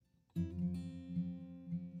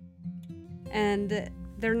and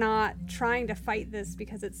they're not trying to fight this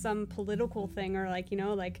because it's some political thing or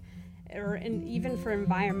even for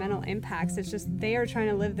environmental impacts. It's just they are trying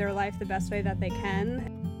to live their life the best way that they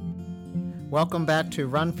can. Welcome back to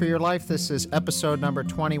Run for Your Life. This is episode number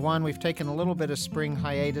 21. We've taken a little bit of spring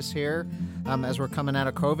hiatus here as we're coming out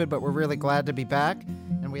of COVID, but we're really glad to be back.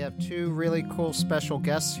 And we have two really cool special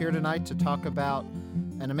guests here tonight to talk about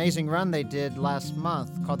an amazing run they did last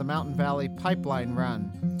month called the Mountain Valley Pipeline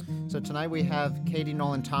Run. So tonight we have Katie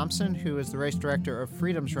Nolan Thompson, who is the race director of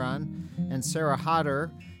Freedom's Run, and Sarah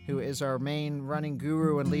Hodder, who is our main running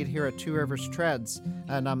guru and lead here at Two Rivers Treads.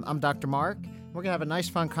 And I'm Dr. Mark. We're going to have a nice,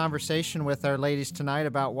 fun conversation with our ladies tonight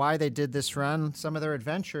about why they did this run, some of their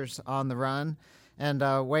adventures on the run, and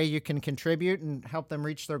a way you can contribute and help them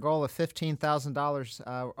reach their goal of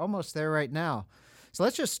 $15,000, almost there right now. So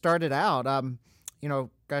let's just start it out.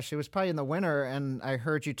 It was probably in the winter, and I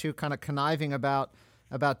heard you two kind of conniving about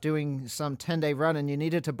doing some 10-day run, and you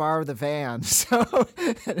needed to borrow the van. So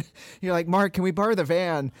you're like, Mark, can we borrow the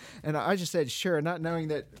van? And I just said, sure, not knowing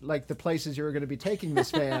that, like, the places you were going to be taking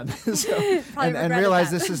this van. and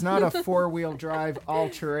realized this is not a four-wheel drive,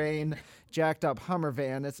 all-terrain, jacked-up Hummer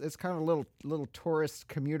van. It's kind of a little tourist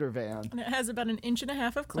commuter van. And it has about an inch and a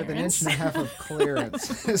half of clearance. With an inch and a half of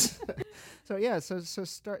clearance. So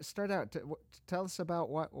start out. Tell us about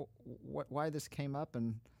why this came up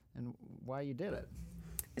and why you did it.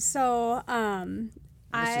 So,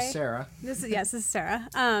 this is Sarah. This is Sarah.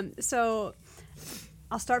 So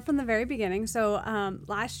I'll start from the very beginning. So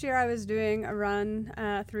last year I was doing a run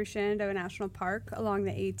through Shenandoah National Park along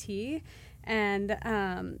the AT, and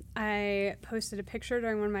I posted a picture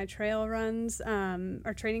during one of my trail runs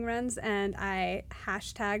or training runs, and I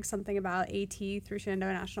hashtagged something about AT through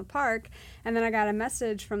Shenandoah National Park, and then I got a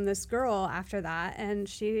message from this girl after that, and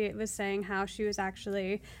she was saying how she was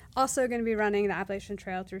actually also going to be running the Appalachian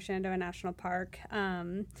Trail through Shenandoah National Park,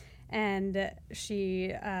 and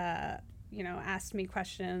she asked me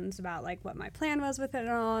questions about like what my plan was with it and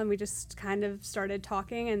all, and we just kind of started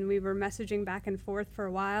talking, and we were messaging back and forth for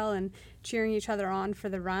a while and cheering each other on for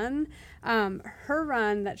the run. Her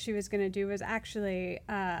run that she was going to do was actually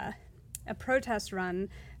a protest run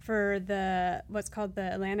for what's called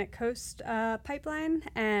the Atlantic Coast Pipeline,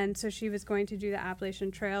 and so she was going to do the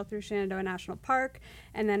Appalachian Trail through Shenandoah National Park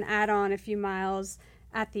and then add on a few miles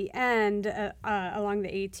at the end along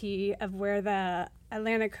the AT of where the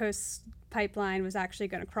Atlantic Coast Pipeline was actually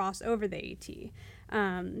going to cross over the AT.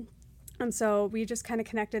 And so we just kind of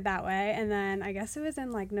connected that way. And then I guess it was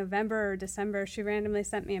in like November or December, she randomly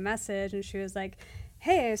sent me a message and she was like,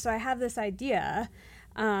 hey, so I have this idea.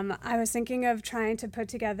 I was thinking of trying to put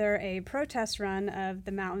together a protest run of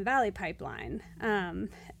the Mountain Valley Pipeline.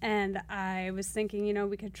 And I was thinking,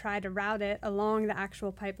 we could try to route it along the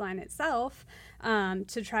actual pipeline itself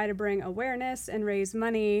to try to bring awareness and raise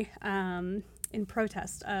money in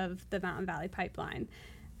protest of the Mountain Valley Pipeline.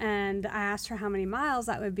 And I asked her how many miles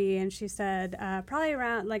that would be, and she said probably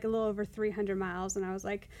around like a little over 300 miles. And I was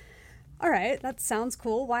like, all right, that sounds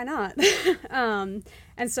cool. Why not? And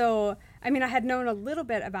so, I had known a little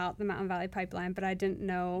bit about the Mountain Valley Pipeline, but I didn't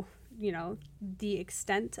know, the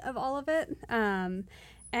extent of all of it.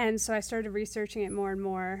 And so I started researching it more and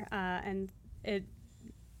more, and it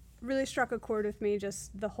really struck a chord with me,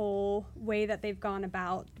 just the whole way that they've gone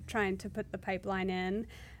about trying to put the pipeline in.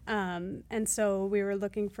 And so we were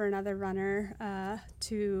looking for another runner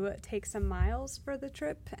to take some miles for the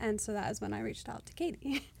trip, and so that is when I reached out to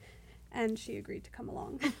Katie. And she agreed to come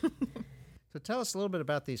along. So tell us a little bit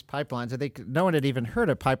about these pipelines. I think no one had even heard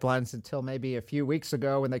of pipelines until maybe a few weeks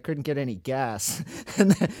ago when they couldn't get any gas.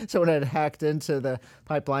 And someone had hacked into the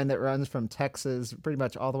pipeline that runs from Texas pretty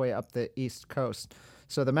much all the way up the East Coast.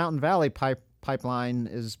 So the Mountain Valley Pipeline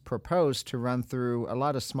is proposed to run through a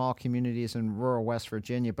lot of small communities in rural West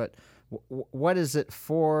Virginia. But what is it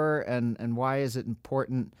for, and why is it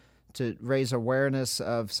important to raise awareness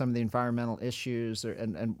of some of the environmental issues,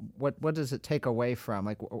 and what does it take away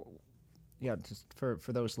from, just for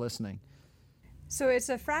those listening? So it's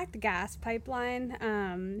a fracked gas pipeline,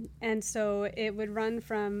 and so it would run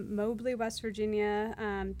from Mobley, West Virginia,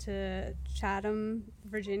 to Chatham,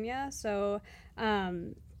 Virginia. So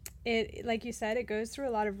it, like you said, it goes through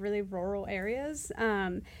a lot of really rural areas.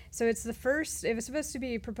 So it was supposed to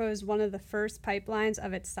be proposed one of the first pipelines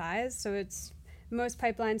of its size. So most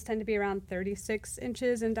pipelines tend to be around 36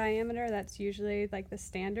 inches in diameter. That's usually like the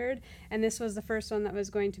standard. And this was the first one that was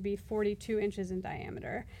going to be 42 inches in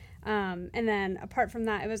diameter. And then apart from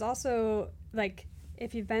that, it was also like,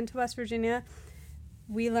 if you've been to West Virginia,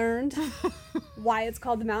 we learned why it's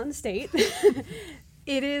called the Mountain State.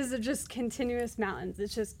 It is just continuous mountains.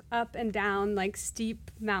 It's just up and down, like steep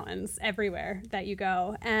mountains everywhere that you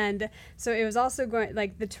go. And so it was also going,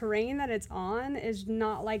 like the terrain that it's on is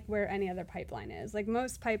not like where any other pipeline is. Like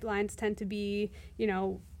most pipelines tend to be, you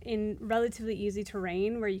know, in relatively easy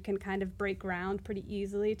terrain where you can kind of break ground pretty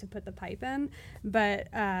easily to put the pipe in. But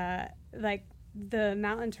like the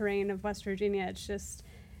mountain terrain of West Virginia, it's just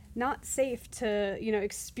not safe to, you know,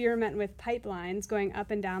 experiment with pipelines going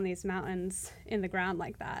up and down these mountains in the ground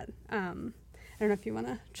like that. I don't know if you want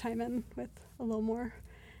to chime in with a little more.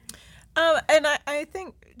 And I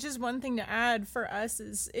think just one thing to add for us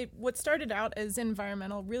is what started out as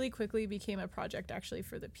environmental really quickly became a project actually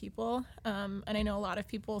for the people. And I know a lot of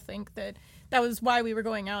people think that was why we were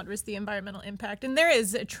going out, was the environmental impact. And there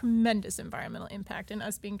is a tremendous environmental impact. And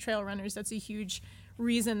us being trail runners, that's a huge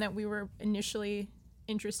reason that we were initially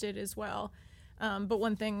interested as well. But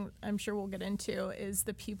one thing I'm sure we'll get into is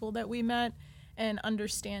the people that we met and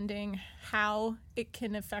understanding how it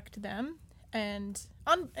can affect them. And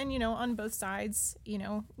you know, on both sides, you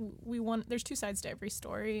know, there's two sides to every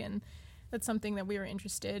story, and that's something that we were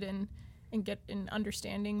interested in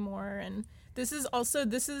understanding more. And this is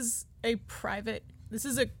a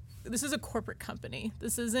corporate company.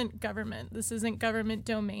 This isn't government. This isn't government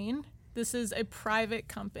domain. This is a private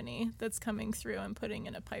company that's coming through and putting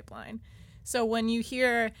in a pipeline. So when you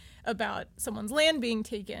hear about someone's land being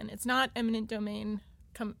taken, it's not eminent domain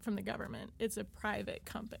from the government. It's a private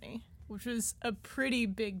company, which was a pretty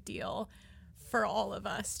big deal for all of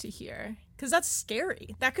us to hear, because that's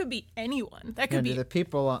scary. That could be anyone. That could be. Do the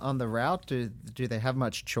people on the route, do they have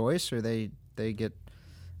much choice, or they get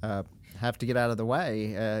have to get out of the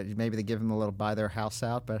way? Maybe they give them a little, buy their house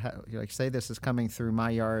out, but like say this is coming through my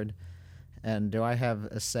yard, and do I have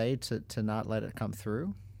a say to not let it come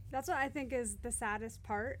through? That's what I think is the saddest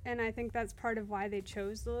part, and I think that's part of why they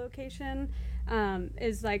chose the location,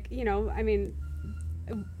 is like, you know, I mean,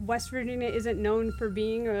 West Virginia isn't known for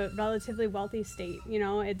being a relatively wealthy state. You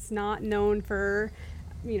know, it's not known for,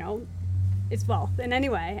 you know, its wealth in any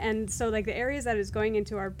way. And so like the areas that it's going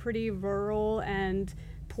into are pretty rural and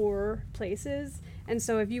poor places. And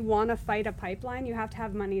so if you want to fight a pipeline, you have to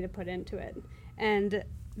have money to put into it. And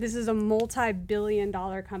this is a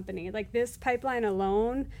multi-billion-dollar company. Like this pipeline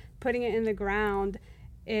alone, putting it in the ground,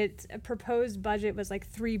 its proposed budget was like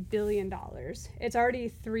 $3 billion. It's already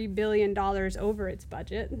 $3 billion over its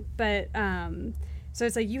budget. But so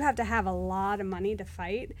it's like you have to have a lot of money to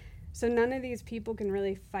fight. So none of these people can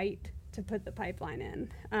really fight to put the pipeline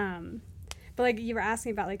in. But like you were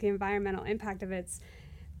asking about like the environmental impact of it,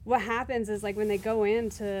 what happens is like when they go in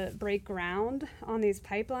to break ground on these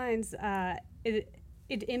pipelines,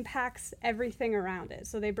 it impacts everything around it.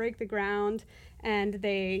 So they break the ground and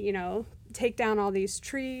they, you know, take down all these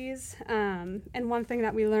trees. And one thing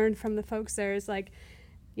that we learned from the folks there is like,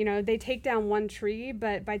 you know, they take down one tree,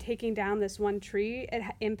 but by taking down this one tree, it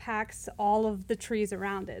impacts all of the trees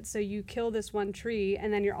around it. So you kill this one tree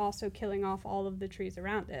and then you're also killing off all of the trees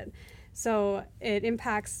around it. So it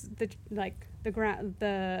impacts the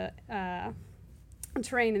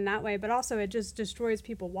terrain in that way, but also it just destroys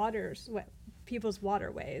people's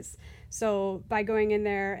waterways. So by going in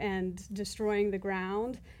there and destroying the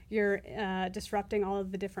ground, you're disrupting all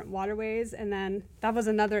of the different waterways. And then that was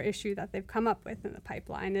another issue that they've come up with in the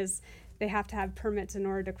pipeline is they have to have permits in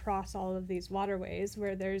order to cross all of these waterways,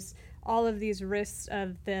 where there's all of these risks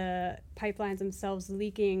of the pipelines themselves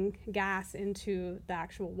leaking gas into the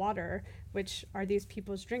actual water, which are these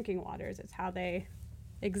people's drinking waters. It's how they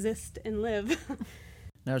exist and live.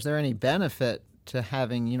 Now, is there any benefit to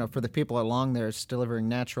having, you know, for the people along there, it's delivering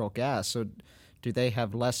natural gas? So do they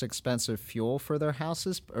have less expensive fuel for their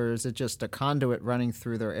houses, or is it just a conduit running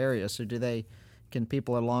through their area? So can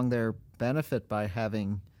people along there benefit by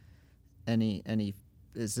having any,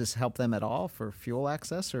 does this help them at all for fuel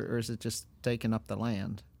access, or is it just taking up the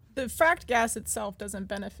land? The fracked gas itself doesn't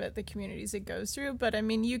benefit the communities it goes through, but I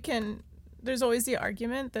mean, there's always the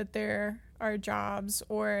argument that there are jobs,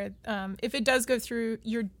 or if it does go through,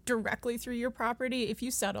 you're directly through your property, if you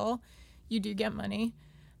settle, you do get money.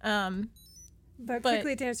 But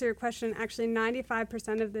quickly to answer your question, actually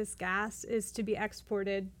 95% of this gas is to be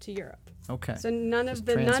exported to Europe. Okay. So moving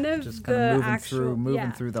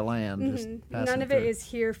through the land. Mm-hmm. None of it is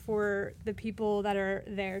here for the people that are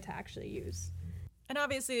there to actually use. And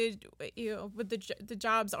obviously, you know, with the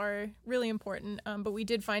jobs are really important, but we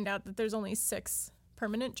did find out that there's only 6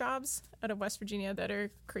 permanent jobs out of West Virginia that are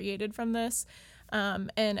created from this, and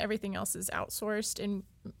everything else is outsourced. And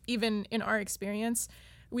even in our experience,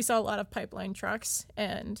 we saw a lot of pipeline trucks,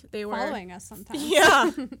 and they were following us sometimes.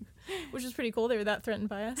 Yeah, which is pretty cool. They were that threatened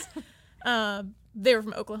by us. they were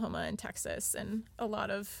from Oklahoma and Texas and a lot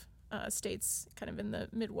of states kind of in the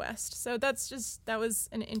Midwest. So that was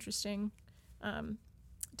an interesting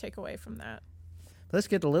takeaway from that. Let's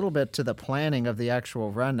get a little bit to the planning of the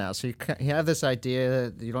actual run now. So you have this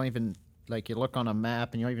idea that you don't even, like, you look on a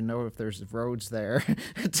map and you don't even know if there's roads there.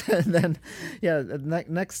 And then, the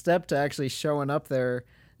next step to actually showing up there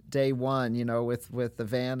day one, with the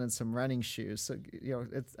van and some running shoes. So,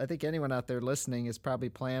 I think anyone out there listening is probably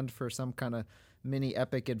planned for some kind of mini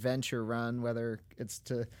epic adventure run, whether it's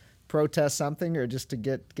to protest something or just to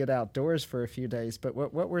get outdoors for a few days. But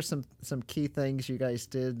what were some key things you guys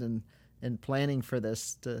did in planning for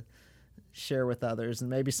this to share with others, and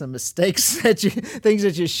maybe some mistakes things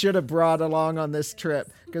that you should have brought along on this trip,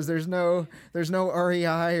 because there's no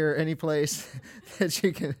REI or any place that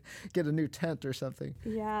you can get a new tent or something.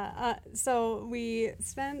 Yeah. So we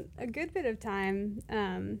spent a good bit of time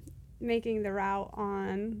making the route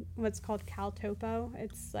on what's called CalTopo.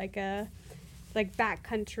 It's like a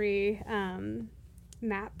backcountry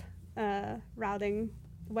map routing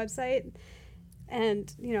website,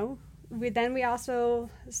 and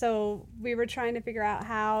we were trying to figure out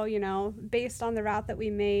how, based on the route that we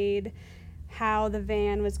made, how the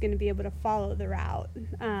van was going to be able to follow the route.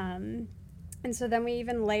 And so then we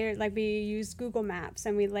even layered, we used Google Maps,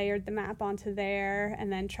 and we layered the map onto there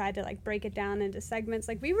and then tried to break it down into segments.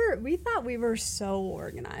 We thought we were so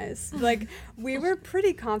organized. We were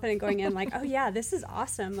pretty confident going in, oh yeah, this is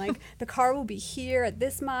awesome. The car will be here at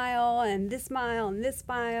this mile and this mile and this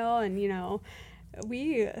mile. And,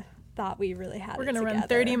 we thought we really had We're going to run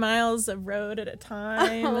 30 miles of road at a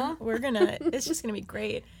time. It's just going to be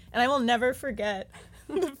great. And I will never forget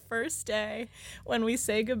the first day when we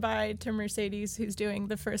say goodbye to Mercedes, who's doing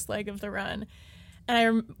the first leg of the run.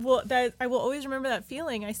 And I will always remember that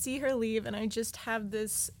feeling. I see her leave and I just have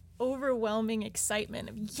this overwhelming excitement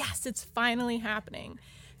of, yes, it's finally happening.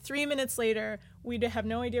 3 minutes later, we have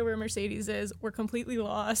no idea where Mercedes is. We're completely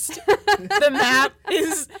lost. The map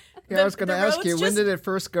is... I was going to ask you, when did it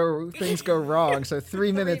first things go wrong? So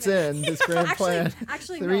 3 minutes in, this grand plan.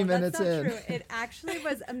 Actually, 3 no, minutes that's not in. true. It actually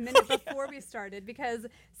was a minute before we started, because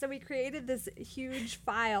we created this huge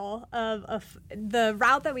file of the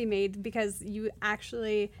route that we made, because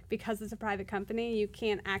because it's a private company, you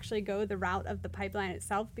can't actually go the route of the pipeline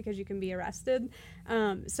itself because you can be arrested.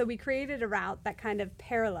 So we created a route that kind of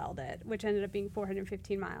paralleled it, which ended up being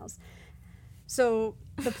 415 miles. So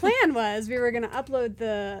the plan was we were going to upload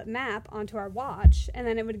the map onto our watch, and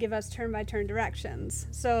then it would give us turn-by-turn directions.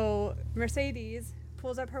 So Mercedes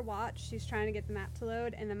pulls up her watch. She's trying to get the map to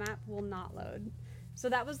load, and the map will not load. So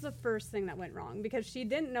that was the first thing that went wrong, because she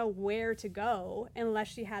didn't know where to go unless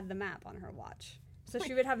she had the map on her watch. So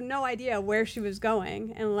she would have no idea where she was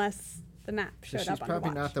going unless the map showed up on her watch. She's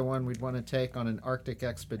probably not the one we'd want to take on an Arctic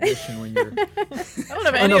expedition when you're I don't know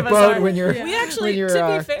if any on a of us boat are. when you're We actually, when your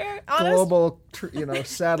to be fair, global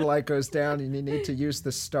satellite goes down and you need to use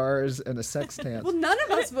the stars and a sextant. Well, none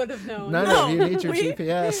of us would have known. None of you need your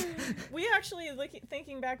GPS. We actually,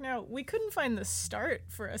 thinking back now, we couldn't find the start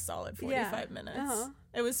for a solid 45 minutes. Uh-huh.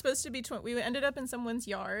 It was supposed to be, we ended up in someone's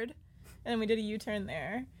yard, and we did a U-turn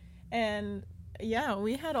there, and yeah,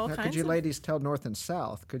 we had all kinds of... Could you ladies tell north and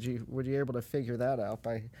south? Were you able to figure that out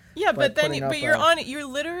by... Yeah, by but you're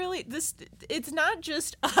literally, it's not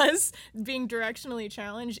just us being directionally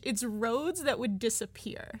challenged, it's roads that would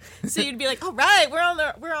disappear. So you'd be like, all right, we're on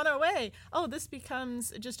our way. Oh, this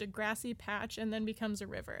becomes just a grassy patch and then becomes a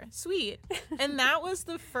river. Sweet. And that was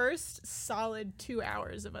the first solid 2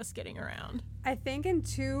 hours of us getting around. I think in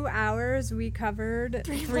 2 hours we covered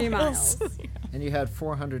 3 miles. And you had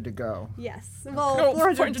 400 to go. Yes. Well,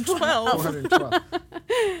 412.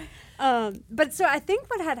 412. But so I think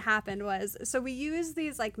what had happened was, so we used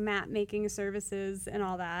these map making services and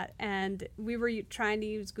all that, and we were trying to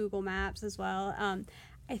use Google Maps as well.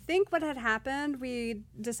 I think what had happened, we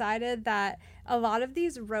decided that a lot of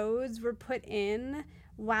these roads were put in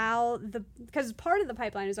because part of the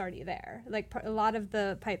pipeline is already there. A lot of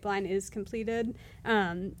the pipeline is completed.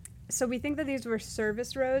 So we think that these were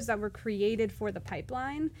service roads that were created for the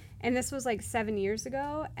pipeline, and this was 7 years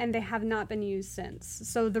ago, and they have not been used since.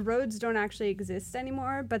 So the roads don't actually exist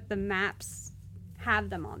anymore, but the maps have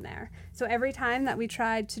them on there. So every time that we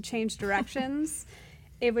tried to change directions,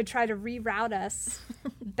 it would try to reroute us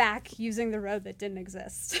back using the road that didn't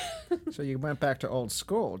exist. So you went back to old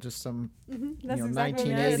school, just some That's exactly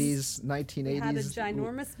 1980s. We had a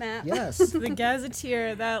ginormous map. Yes. The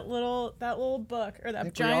Gazetteer, that little book, or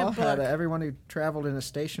that giant book. Everyone who traveled in a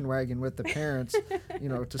station wagon with the parents,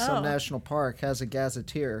 to some national park has a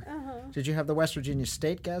Gazetteer. Did you have the West Virginia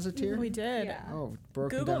State Gazetteer? We did. Yeah. Oh,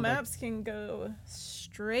 broken Google down by- Maps can go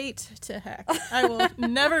straight to heck. I will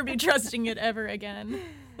never be trusting it ever again.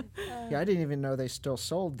 Yeah, I didn't even know they still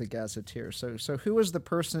sold the Gazetteer. So who was the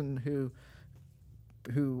person who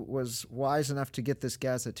was wise enough to get this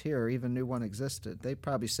Gazetteer or even knew one existed? They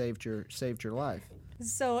probably saved your life.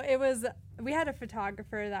 So we had a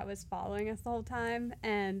photographer that was following us the whole time,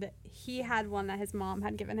 and he had one that his mom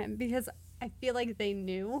had given him because I feel like they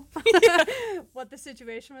knew what the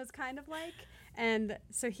situation was kind of like. And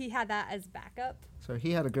so he had that as backup. So he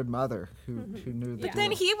had a good mother who knew the But then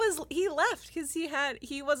deal. he left because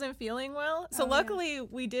he wasn't feeling well. So Oh, yeah. luckily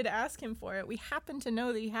we did ask him for it. We happened to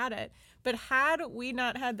know that he had it. But had we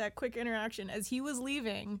not had that quick interaction as he was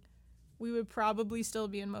leaving, we would probably still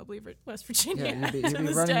be in Mobley, West Virginia. Yeah, you'd to be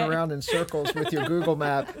this running day. around in circles with your Google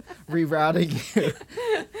map rerouting you.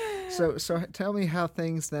 So tell me how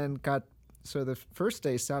things then got. So the first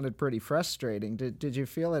day sounded pretty frustrating. Did you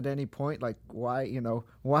feel at any point like why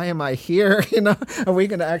am I here? Are we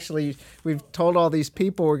going to actually? We've told all these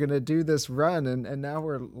people we're going to do this run, and now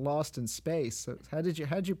we're lost in space. So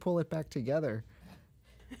how'd you pull it back together?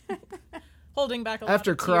 Holding back a lot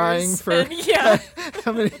After of crying tears. for And, yeah.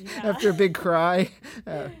 after a big cry,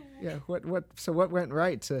 what went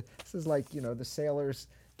right? This is like the sailors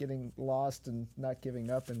getting lost and not giving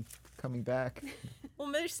up and coming back. Well,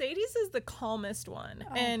 Mercedes is the calmest one,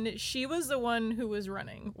 and she was the one who was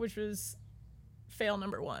running, which was fail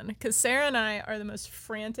number one, because Sarah and I are the most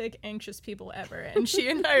frantic, anxious people ever, and she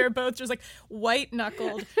and I are both just like white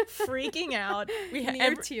knuckled, freaking out. We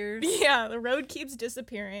Near tears. Yeah, the road keeps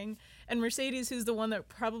disappearing, and Mercedes, who's the one that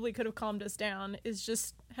probably could have calmed us down, is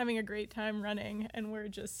just having a great time running, and we're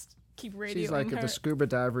just keep radioing She's like her. the scuba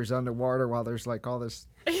divers underwater while there's like all this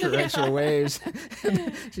torrential waves.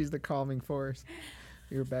 She's the calming force.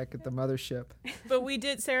 You're back at the mothership. But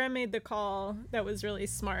Sarah made the call that was really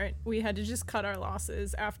smart. We had to just cut our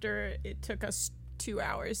losses after it took us 2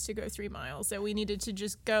 hours to go 3 miles. So we needed to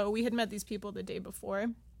just go. We had met these people the day before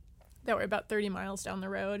that were about 30 miles down the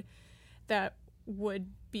road that would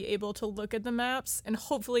be able to look at the maps and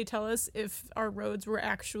hopefully tell us if our roads were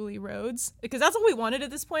actually roads. Because that's all we wanted at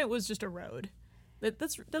this point, was just a road. That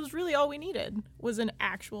was really all we needed, was an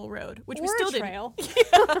actual road, which we Or still a didn't. trail.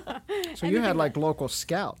 So you had like local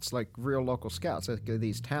scouts, like real local scouts, like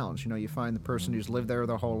these towns. You find the person who's lived there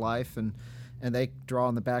their whole life, and they draw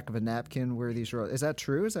on the back of a napkin where these roads. Is that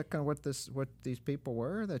true? Is that kind of what these people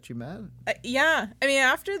were that you met? Yeah. I mean,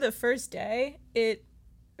 after the first day,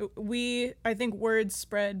 I think word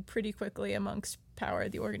spread pretty quickly amongst Power,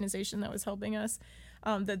 the organization that was helping us,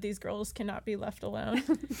 that these girls cannot be left alone.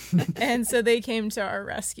 And so they came to our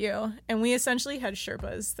rescue, and we essentially had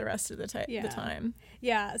Sherpas the rest of the time.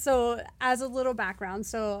 Yeah, so as a little background,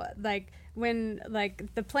 when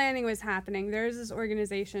the planning was happening, there's this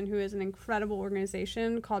organization who is an incredible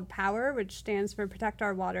organization called POWER, which stands for Protect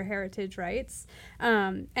Our Water Heritage Rights.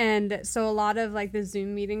 And so a lot of the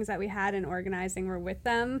Zoom meetings that we had in organizing were with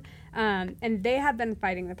them. And they have been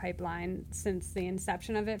fighting the pipeline since the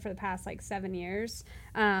inception of it for the past 7 years.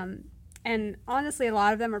 And honestly, a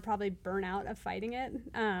lot of them are probably burnt out of fighting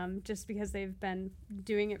it, just because they've been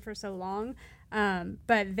doing it for so long.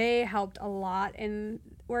 But they helped a lot in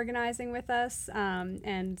organizing with us,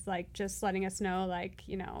 and just letting us know,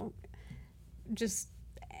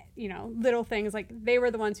 little things. They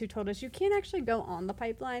were the ones who told us you can't actually go on the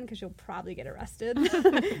pipeline because you'll probably get arrested.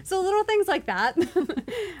 So little things like that.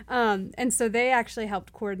 And so they actually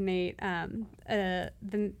helped coordinate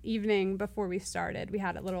the evening before we started. We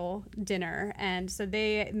had a little dinner, and so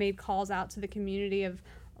they made calls out to the community of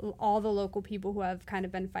all the local people who have kind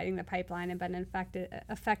of been fighting the pipeline and been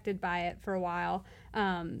affected by it for a while.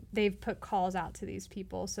 They've put calls out to these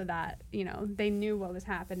people so that, they knew what was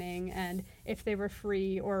happening, and if they were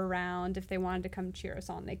free or around, if they wanted to come cheer us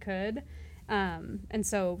on, they could. And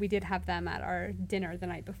so we did have them at our dinner the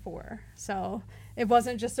night before. So it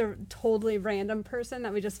wasn't just a totally random person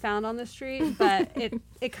that we just found on the street, but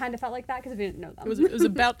it kind of felt like that because we didn't know them. It was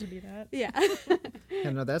about to be that. Yeah.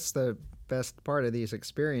 That's the best part of these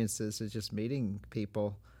experiences, is just meeting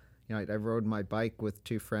people. I rode my bike with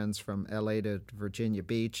two friends from LA to Virginia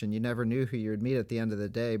Beach, and you never knew who you would meet at the end of the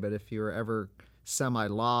day. But if you were ever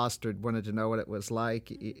semi-lost or wanted to know what it was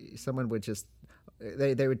like, someone would just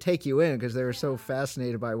they would take you in because they were so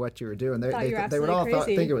fascinated by what you were doing. They would all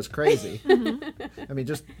think it was crazy. I mean,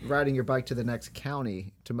 just riding your bike to the next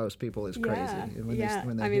county to most people is crazy. Yeah.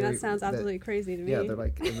 When they I mean, hear that sounds absolutely crazy to me. Yeah, they're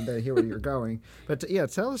like, when they hear where you're going. But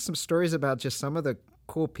tell us some stories about just some of the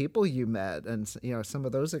cool people you met, and some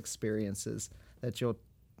of those experiences that you'll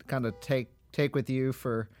kind of take with you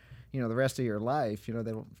for the rest of your life.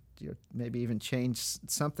 They'll maybe even change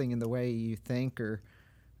something in the way you think or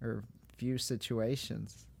view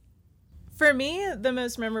situations? For me, the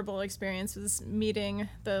most memorable experience was meeting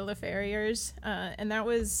the LaFerriers, and that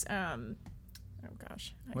was, oh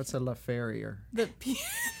gosh. What's a LaFerrier?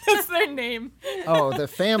 That's their name. Oh, the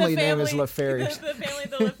family name is LaFerriers. The family,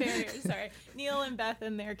 the LaFerriers, sorry. Neil and Beth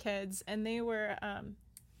and their kids, and they were, I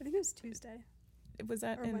think it was Tuesday. was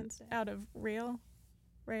that Wednesday. Out of Rail?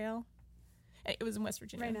 It was in West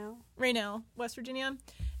Virginia. Raynell, West Virginia.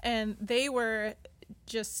 And they were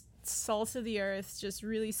just salt of the earth, just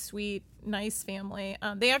really sweet, nice family.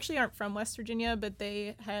 They actually aren't from West Virginia, but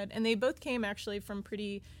they both came actually from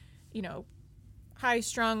pretty,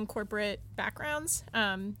 high-strung corporate backgrounds.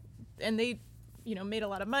 And they, made a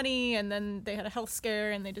lot of money, and then they had a health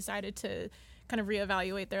scare, and they decided to kind of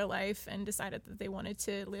reevaluate their life and decided that they wanted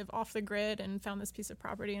to live off the grid, and found this piece of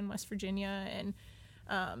property in West Virginia. And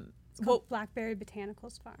it's called Blackberry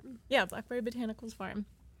Botanicals Farm. Yeah, Blackberry Botanicals Farm.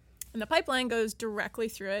 And the pipeline goes directly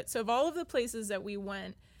through it. So of all of the places that we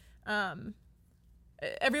went,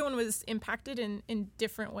 everyone was impacted in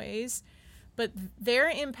different ways, but their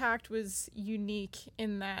impact was unique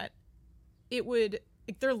in that it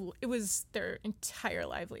was their entire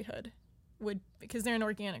livelihood because they're an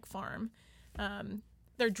organic farm.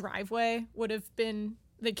 Their driveway would have been,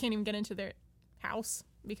 they can't even get into their house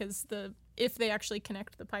because if they actually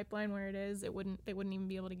connect the pipeline where it is, they wouldn't even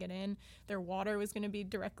be able to get in. Their water was going to be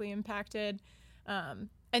directly impacted. And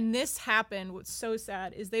this happened. What's so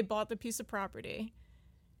sad is they bought the piece of property,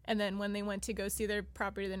 and then when they went to go see their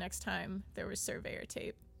property the next time, there was surveyor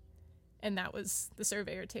tape, and that was the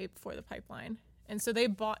surveyor tape for the pipeline. And so they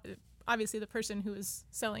bought, obviously the person who was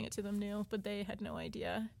selling it to them knew, but they had no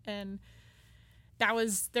idea. And that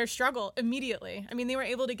was their struggle immediately. I mean, they were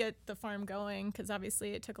able to get the farm going because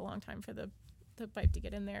obviously it took a long time for the pipe to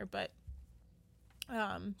get in there. But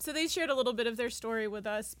so they shared a little bit of their story with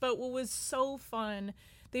us. But what was so fun,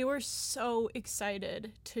 they were so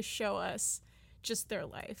excited to show us just their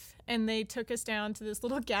life. And they took us down to this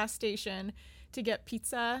little gas station to get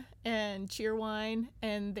pizza and cheer wine,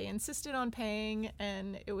 and they insisted on paying,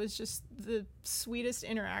 and it was just the sweetest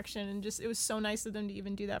interaction, and just it was so nice of them to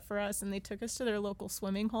even do that for us. And they took us to their local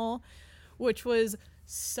swimming hole, which was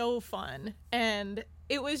so fun, and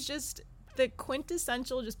it was just the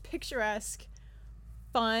quintessential, just picturesque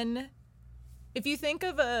fun. If you think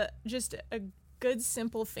of just a good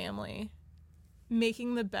simple family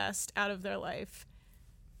making the best out of their life,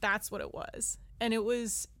 that's what it was. And it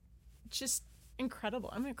was just incredible.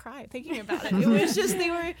 I'm gonna cry thinking about it. It was just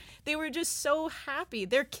they were just so happy.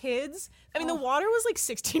 Their kids, I mean, the water was like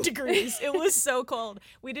 16 degrees. It was so cold.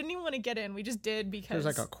 We didn't even want to get in. We just did because It was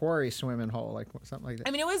like a quarry swimming hole, like something like that.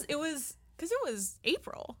 I mean, it was because it was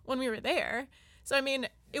April when we were there. So I mean,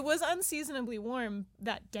 it was unseasonably warm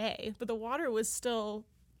that day, but the water was still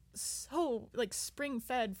so like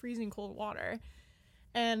spring-fed, freezing cold water.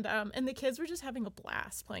 And the kids were just having a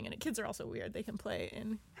blast playing in it. Kids are also weird. They can play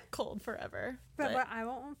in cold forever. But what I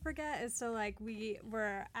won't forget is, so like we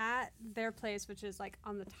were at their place, which is like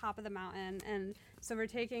on the top of the mountain, and so we're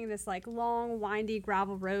taking this like long windy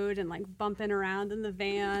gravel road and like bumping around in the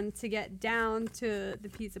van to get down to the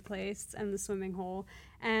pizza place and the swimming hole,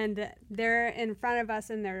 and they're in front of us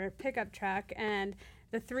in their pickup truck, and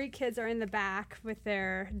the 3 kids are in the back with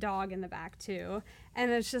their dog in the back too.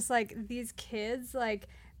 And it's just like these kids, like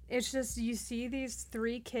it's just, you see these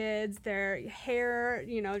 3 kids, their hair,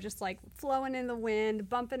 just like flowing in the wind,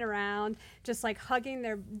 bumping around, just like hugging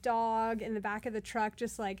their dog in the back of the truck,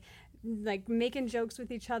 just like making jokes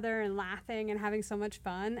with each other and laughing and having so much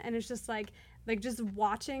fun. And it's just like just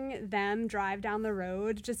watching them drive down the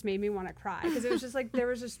road just made me want to cry, because it was just like there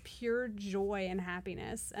was just pure joy and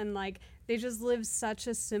happiness, and like they just lived such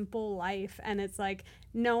a simple life. And it's like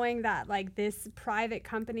knowing that like this private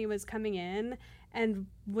company was coming in and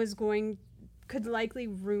could likely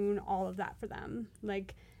ruin all of that for them.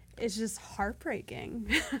 Like it's just heartbreaking.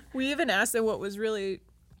 We even asked them what was really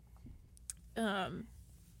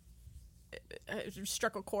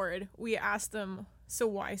struck a chord. We asked them, so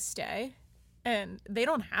why stay? And they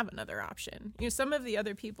don't have another option. Some of the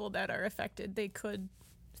other people that are affected, they could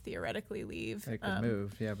theoretically leave. They could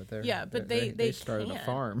move, but they started can't. a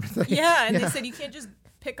farm. And they said you can't just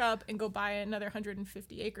pick up and go buy another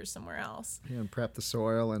 150 acres somewhere else. And prep the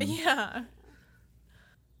soil and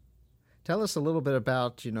Tell us a little bit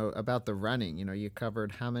about about the running. You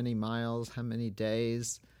covered how many miles, how many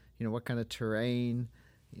days, what kind of terrain,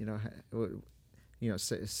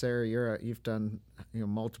 Sarah, you've done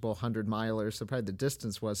multiple 100-milers, so probably the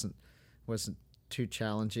distance wasn't too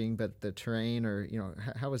challenging, but the terrain, or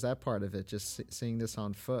how was that part of it? Just seeing this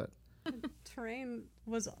on foot. Terrain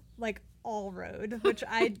was like all road, which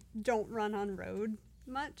I don't run on road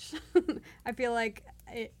much. I feel like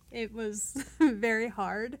it was very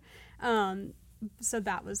hard. So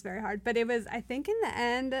that was very hard. But it was, I think in the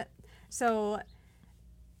end, so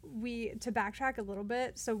to backtrack a little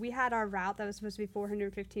bit, so we had our route that was supposed to be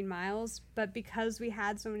 415 miles, but because we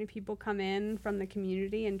had so many people come in from the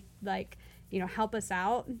community and like, help us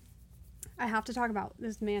out, I have to talk about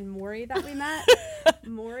this man Maury that we met.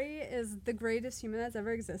 Maury is the greatest human that's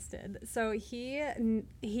ever existed. So he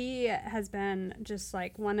has been just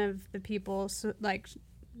like one of the people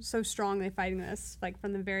so strongly fighting this like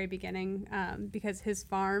from the very beginning, because his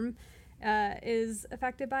farm is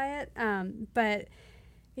affected by it. But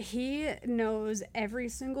he knows every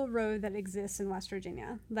single road that exists in West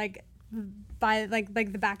Virginia, like by like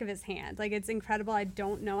the back of his hand. Like, it's incredible. I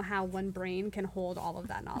don't know how one brain can hold all of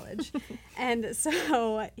that knowledge. And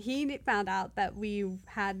so he found out that we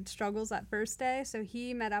had struggles that first day, so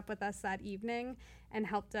he met up with us that evening and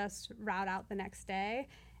helped us route out the next day.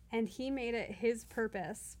 And he made it his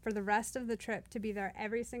purpose for the rest of the trip to be there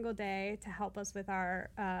every single day to help us with our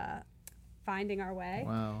finding our way.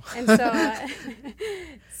 Wow. And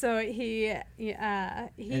so he and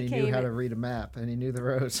he came. knew how to read a map, and he knew the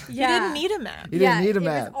roads. He didn't need a map. He didn't need a It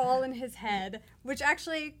map. was all in his head, which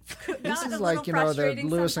actually got This a is little like, the frustrating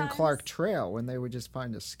Lewis and sometimes. Clark Trail, when they would just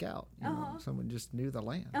find a scout. Uh-huh. Someone just knew the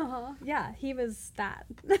land. Yeah, he was that.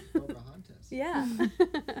 Pocahontas. Yeah.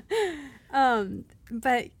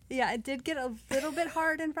 But yeah, it did get a little bit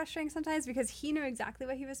hard and frustrating sometimes because he knew exactly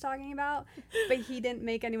what he was talking about, but he didn't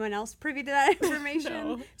make anyone else privy to that information.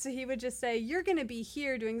 No. So he would just say, "You're going to be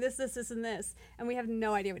here doing this, this, this, and this," and we have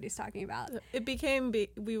no idea what he's talking about. It became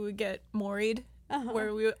we would get Maury'd,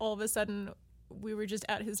 where we all of a sudden we were just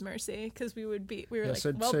at his mercy because we were like,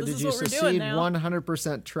 So well, did this is you what we're doing succeed now.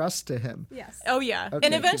 100% trust to him? Yes. Oh yeah, Okay,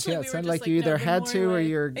 and 'cause, eventually it we were sounded just like you no, either the had Maury to, or way.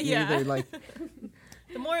 you're either like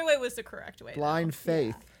The Maury way was the correct way. blind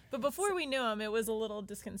faith. But before we knew him, it was a little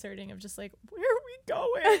disconcerting of just like, where are we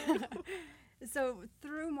going? So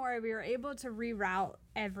through Maury, we were able to reroute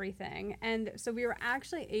everything. And so we were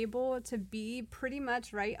actually able to be pretty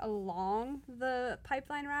much right along the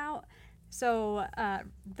pipeline route. So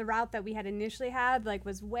the route that we had initially had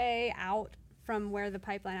was way out from where the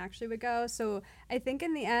pipeline actually would go. So I think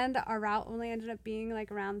in the end, our route only ended up being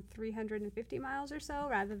around 350 miles or so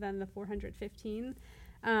rather than the 415.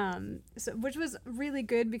 So which was really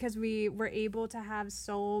good because we were able to have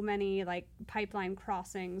so many pipeline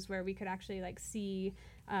crossings where we could actually see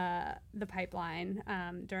the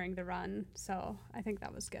pipeline during the run. So I think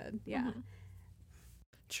that was good. Yeah. Mm-hmm.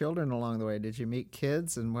 Children along the way, did you meet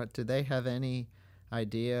kids, and what did they have any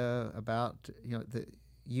idea about the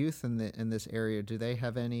youth in this area? Do they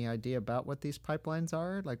have any idea about what these pipelines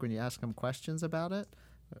are? Like when you ask them questions about it,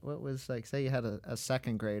 what was say you had a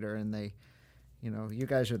second grader and they, you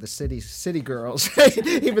guys are the city girls,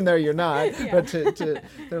 even though you're not. Yeah. But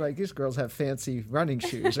they're like, these girls have fancy running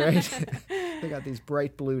shoes, right? They got these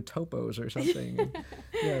bright blue topos or something.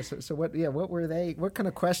 And, so what were they? What kind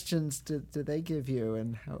of questions did they give you?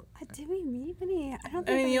 And how? Did we meet any? I don't.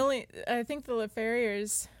 I think the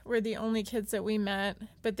LaFerriers were the only kids that we met,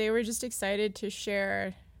 but they were just excited to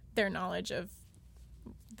share their knowledge of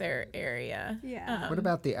their area. Yeah. What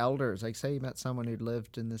about the elders? Say you met someone who'd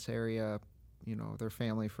lived in this area, their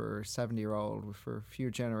family for 70-year-old for a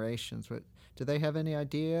few generations. But do they have any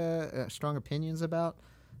idea, strong opinions about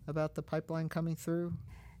the pipeline coming through?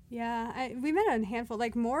 Yeah, we met a handful.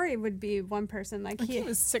 Maury would be one person. He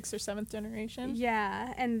was 6th or 7th generation.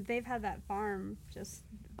 Yeah, and they've had that farm just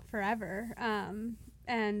forever.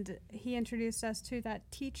 And he introduced us to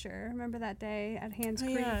that teacher. Remember that day at Hands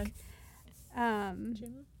Creek? Yeah.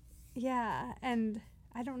 Yeah, and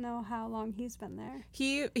I don't know how long he's been there.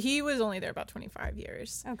 He was only there about 25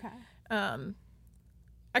 years. Okay.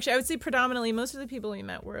 Actually, I would say predominantly most of the people we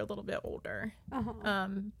met were a little bit older. Uh-huh.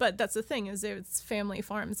 But that's the thing, is it's family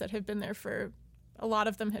farms that have been there for, a lot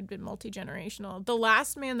of them had been multi-generational. The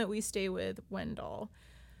last man that we stay with, Wendell,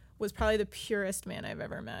 was probably the purest man I've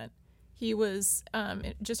ever met. He was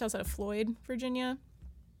just outside of Floyd, Virginia.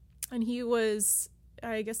 And he was,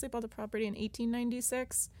 I guess they bought the property in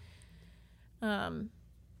 1896.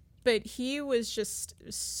 But he was just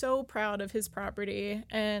so proud of his property,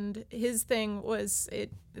 and his thing was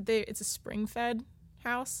it's a spring-fed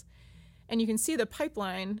house, and you can see the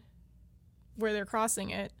pipeline where they're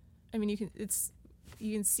crossing it. I mean, you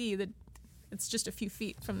can see that it's just a few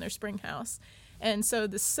feet from their spring house, and so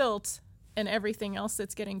the silt and everything else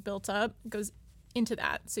that's getting built up goes into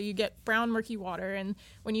that. So you get brown, murky water, and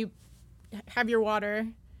when you have your water,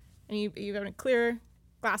 and you have a clear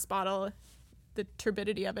glass bottle, the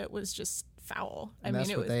turbidity of it was just foul. And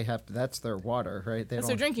that's what they have to, that's their water, right? That's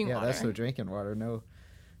their drinking water. Yeah, that's their drinking water. No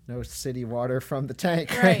city water from the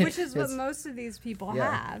tank, Right. Which is what most of these people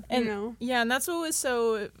have, and, you know? Yeah, and that's what was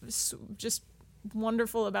so just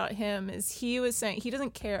wonderful about him is he was saying he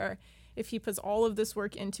doesn't care if he puts all of this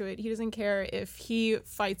work into it. He doesn't care if he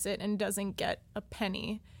fights it and doesn't get a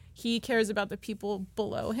penny. He cares about the people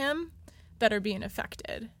below him that are being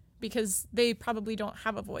affected because they probably don't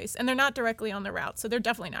have a voice and they're not directly on the route, so they're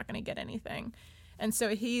definitely not going to get anything. And so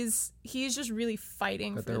he's just really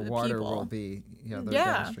fighting for the people. But their water will be, their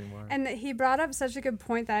downstream water. And he brought up such a good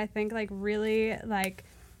point that I think like really like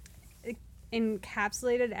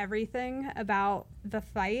encapsulated everything about the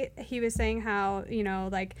fight. He was saying how,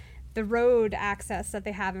 like the road access that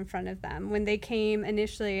they have in front of them, when they came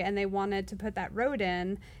initially and they wanted to put that road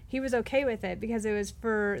in, he was okay with it because it was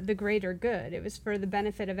for the greater good. It was for the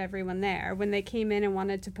benefit of everyone there. When they came in and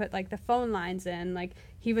wanted to put like the phone lines in, like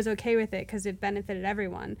he was okay with it because it benefited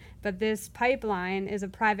everyone. But this pipeline is a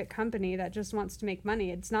private company that just wants to make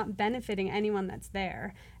money. It's not benefiting anyone that's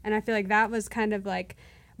there. And I feel like that was kind of like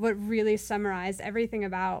what really summarized everything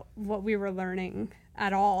about what we were learning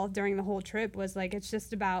at all during the whole trip was like, it's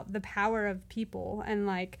just about the power of people. And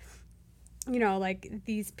like, like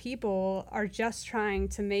these people are just trying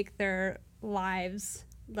to make their lives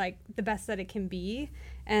like the best that it can be.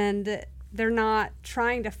 And they're not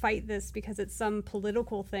trying to fight this because it's some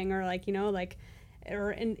political thing or like,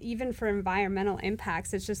 even for environmental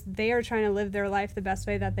impacts. It's just they are trying to live their life the best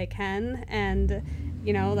way that they can. And,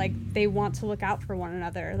 like they want to look out for one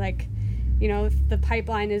another. Like, if the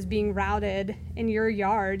pipeline is being routed in your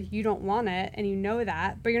yard, you don't want it, and you know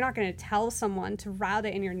that, but you're not going to tell someone to route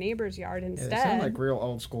it in your neighbor's yard instead. They sound like real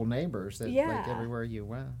old school neighbors that like everywhere you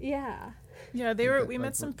went. Yeah. Yeah, we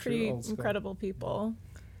met some pretty incredible people.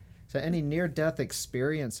 So any near-death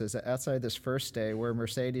experiences outside this first day where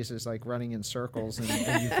Mercedes is like running in circles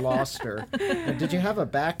and you've lost her? And did you have a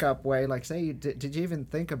backup way? Like, say, did you even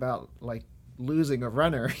think about like losing a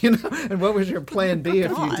runner? And what was your plan B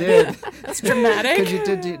if you did? That's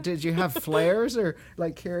dramatic. Did you have flares or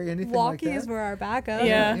like carry anything like that? Walkies were our backup.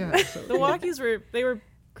 Yeah. So, the walkies were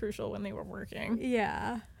crucial when they were working.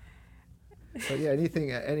 Yeah. But yeah,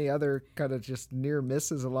 any other kind of just near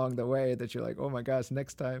misses along the way that you're like, oh my gosh,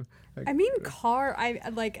 next time. I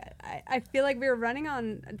feel like we were running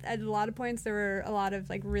on, at a lot of points, there were a lot of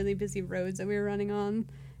like really busy roads that we were running on.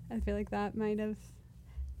 I feel like that might have.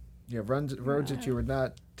 Yeah, roads that you would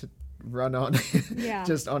not run on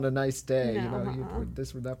just on a nice day. No,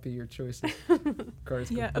 this would not be your choice.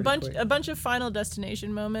 Cars a bunch of Final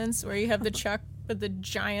Destination moments where you have the truck with the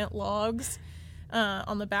giant logs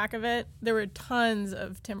on the back of it. There were tons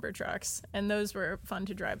of timber trucks, and those were fun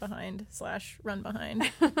to drive behind / run behind.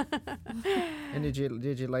 And did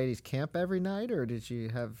you ladies camp every night, or did you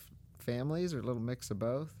have families, or a little mix of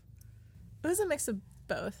both? It was a mix of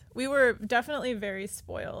both. We were definitely very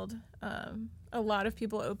spoiled. A lot of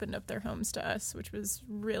people opened up their homes to us, which was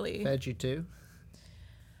really... Fed you too?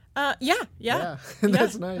 Yeah.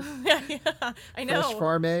 That's nice. Yeah, I know. Fresh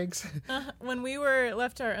farm eggs. When we were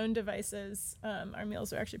left to our own devices, our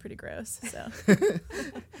meals were actually pretty gross. So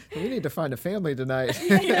we need to find a family tonight.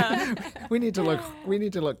 Yeah. we need to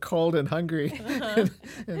look cold and hungry, and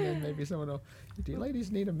then maybe someone will. Do you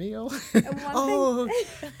ladies need a meal?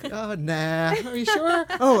 Nah. Are you sure?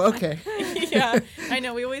 Oh, okay. Yeah, I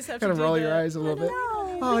know. We always have kind to of roll your eyes a little bit.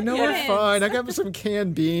 Oh, no, Yeah. we're fine. I got some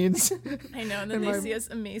canned beans. I know, and then they see us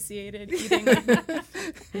emaciated eating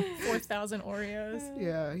 4,000 Oreos.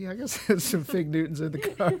 Yeah, I guess there's some Fig Newtons in the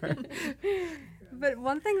car. But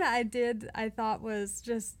one thing that I thought was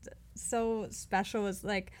just so special was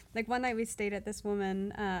like one night we stayed at this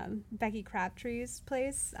woman, Becky Crabtree's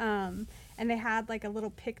place, and they had like a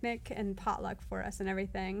little picnic and potluck for us and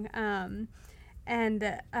everything. And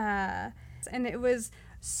it was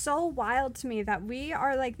so wild to me that we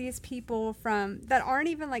are like these people that aren't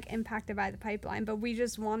even like impacted by the pipeline, but we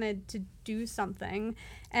just wanted to do something.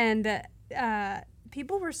 And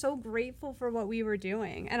people were so grateful for what we were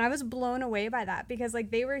doing, and I was blown away by that because like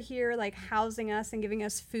they were here like housing us and giving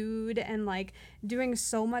us food and like doing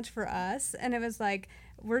so much for us. And it was like,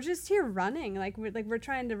 we're just here running, we're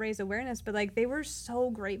trying to raise awareness, but like they were so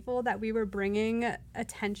grateful that we were bringing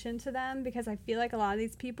attention to them, because I feel like a lot of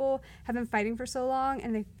these people have been fighting for so long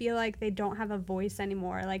and they feel like they don't have a voice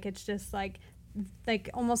anymore. Like it's just like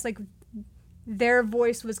almost like their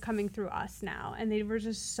voice was coming through us now, and they were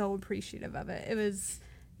just so appreciative of it. It was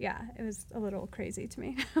a little crazy to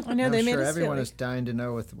me. I know, they made us everyone feel is dying to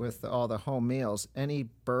know with all the home meals, any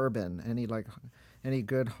bourbon, any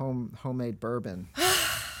good homemade bourbon.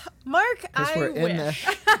 Mark, I wish.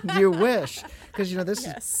 You wish. because this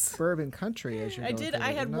Yes. is bourbon country. As you're I going did. through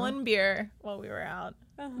I it, had no? one beer while we were out,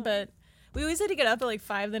 but we always had to get up at like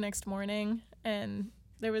 5 the next morning, and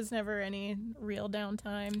there was never any real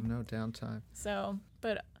downtime. No downtime. So,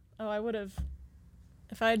 but I would have,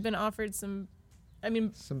 if I had been offered some. I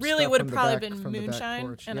mean, Some really stuff would from have the probably back- been from the back moonshine,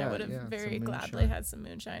 porch. and I Yeah, would have yeah, very some gladly moonshine. had some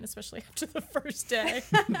moonshine, especially after the first day.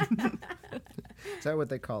 Is that what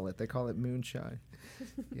they call it? They call it moonshine.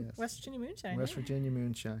 Yes. West Virginia moonshine. West yeah. Virginia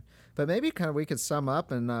moonshine. But maybe kind of we could sum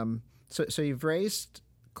up and so you've raised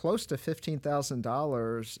close to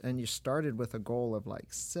 $15,000 and you started with a goal of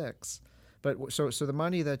like 6. But so the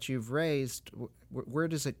money that you've raised, where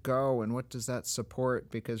does it go and what does that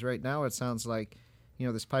support? Because right now it sounds like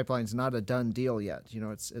this pipeline's not a done deal yet.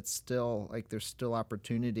 It's still like there's still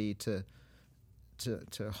opportunity to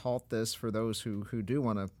halt this for those who do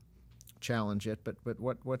want to challenge it. But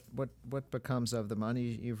what becomes of the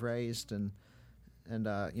money you've raised and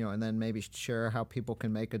then maybe share how people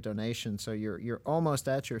can make a donation. So you're almost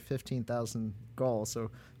at your 15,000 goal. So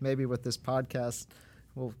maybe with this podcast,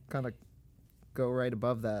 we'll kind of go right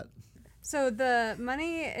above that. So the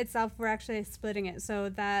money itself, we're actually splitting it. So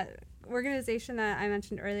that organization that I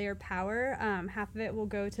mentioned earlier, Power, half of it will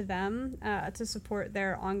go to them to support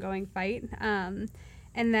their ongoing fight. And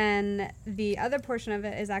then the other portion of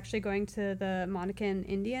it is actually going to the Monacan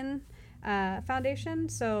Indian Foundation.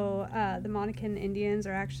 So the Monacan Indians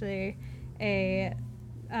are actually a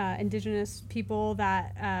indigenous people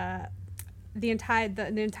that the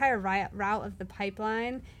entire route of the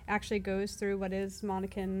pipeline actually goes through what is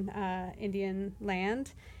Monacan Indian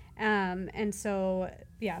land. And so,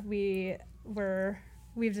 yeah, we've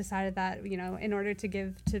decided that, in order to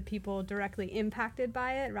give to people directly impacted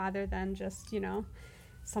by it rather than just,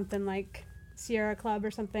 something like Sierra Club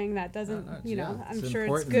or something that doesn't, I'm sure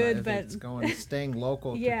it's good, but it's staying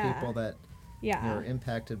local Yeah. to people that yeah. are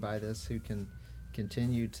impacted by this who can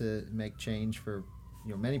continue to make change for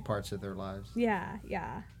many parts of their lives. Yeah.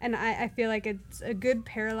 And I feel like it's a good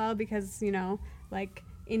parallel because, like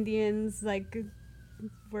Indians, like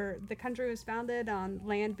the country was founded on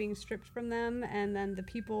land being stripped from them, and then the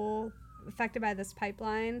people affected by this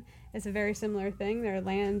pipeline is a very similar thing. Their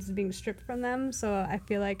land's being stripped from them, so I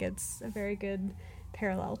feel like it's a very good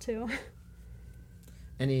parallel too.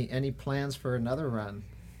 Any plans for another run?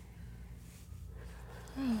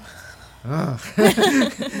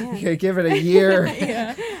 Okay, give it a year.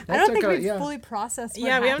 Yeah. I don't think we've fully processed what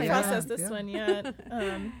Yeah, we haven't happened. processed this one yet.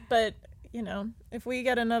 But, if we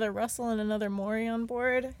get another Russell and another Maury on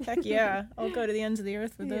board, heck yeah, I'll go to the ends of the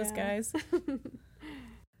earth with those guys.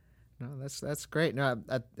 No, that's great. No,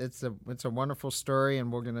 it's a wonderful story,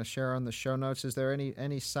 and we're going to share on the show notes. Is there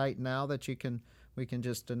any site now that we can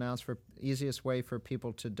just announce for easiest way for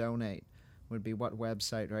people to donate? Would be what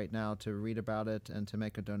website right now to read about it and to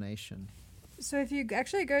make a donation? So if you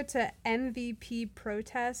actually go to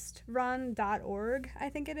mvpprotestrun.org, I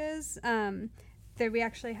think it is, there we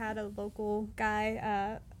actually had a local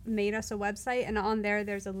guy made us a website, and on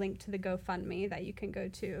there's a link to the GoFundMe that you can go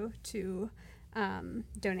to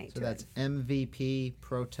donate So to that's it. MVP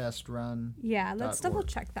Protest Run. Yeah, let's double .org.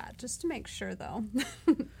 check that just to make sure though.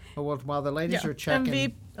 Well, while the ladies are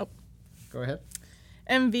checking, go ahead.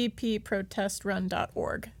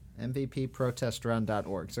 mvpprotestrun.org.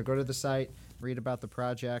 mvpprotestrun.org. So go to the site, read about the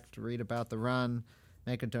project, read about the run,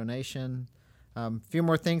 make a donation. A few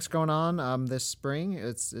more things going on this spring.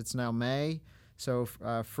 It's now May, so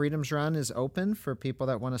Freedom's Run is open for people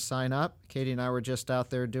that want to sign up. Katie and I were just out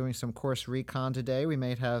there doing some course recon today. We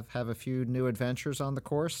may have a few new adventures on the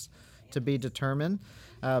course to be determined.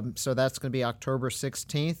 So that's going to be October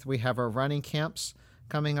 16th. We have our running camps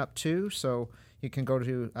coming up too, so you can go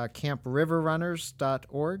to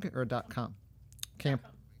campriverrunners.org or .com.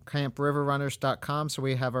 campriverrunners.com. So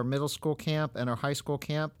we have our middle school camp and our high school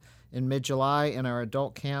camp in mid-July, and our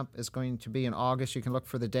adult camp is going to be in August. You can look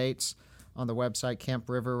for the dates on the website,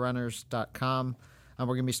 campriverrunners.com. We're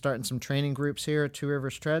going to be starting some training groups here at Two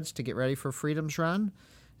Rivers Treads to get ready for Freedom's Run.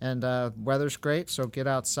 And weather's great, so get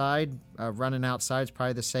outside. Running outside is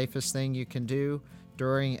probably the safest thing you can do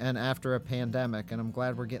during and after a pandemic. And I'm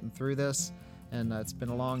glad we're getting through this. And it's been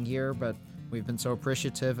a long year, but we've been so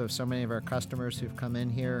appreciative of so many of our customers who've come in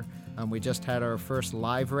here. We just had our first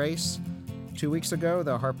live race 2 weeks ago,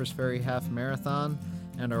 the Harpers Ferry Half Marathon,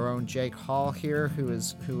 and our own Jake Hall here, who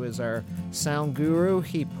is our sound guru.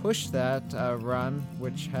 He pushed that run,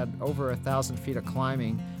 which had over 1,000 feet of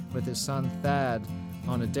climbing, with his son Thad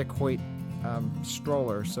on a Dick Hoyt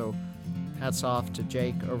stroller. So hats off to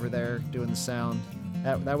Jake over there doing the sound.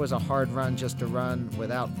 That was a hard run just to run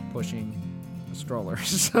without pushing a stroller.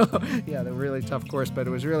 So yeah, the really tough course, but it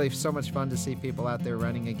was really so much fun to see people out there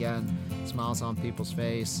running again, smiles on people's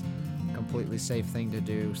face, completely safe thing to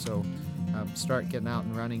do. So start getting out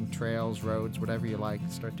and running trails, roads, whatever you like.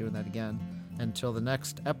 Start doing that again. Until the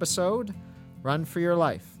next episode, run for your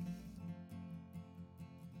life.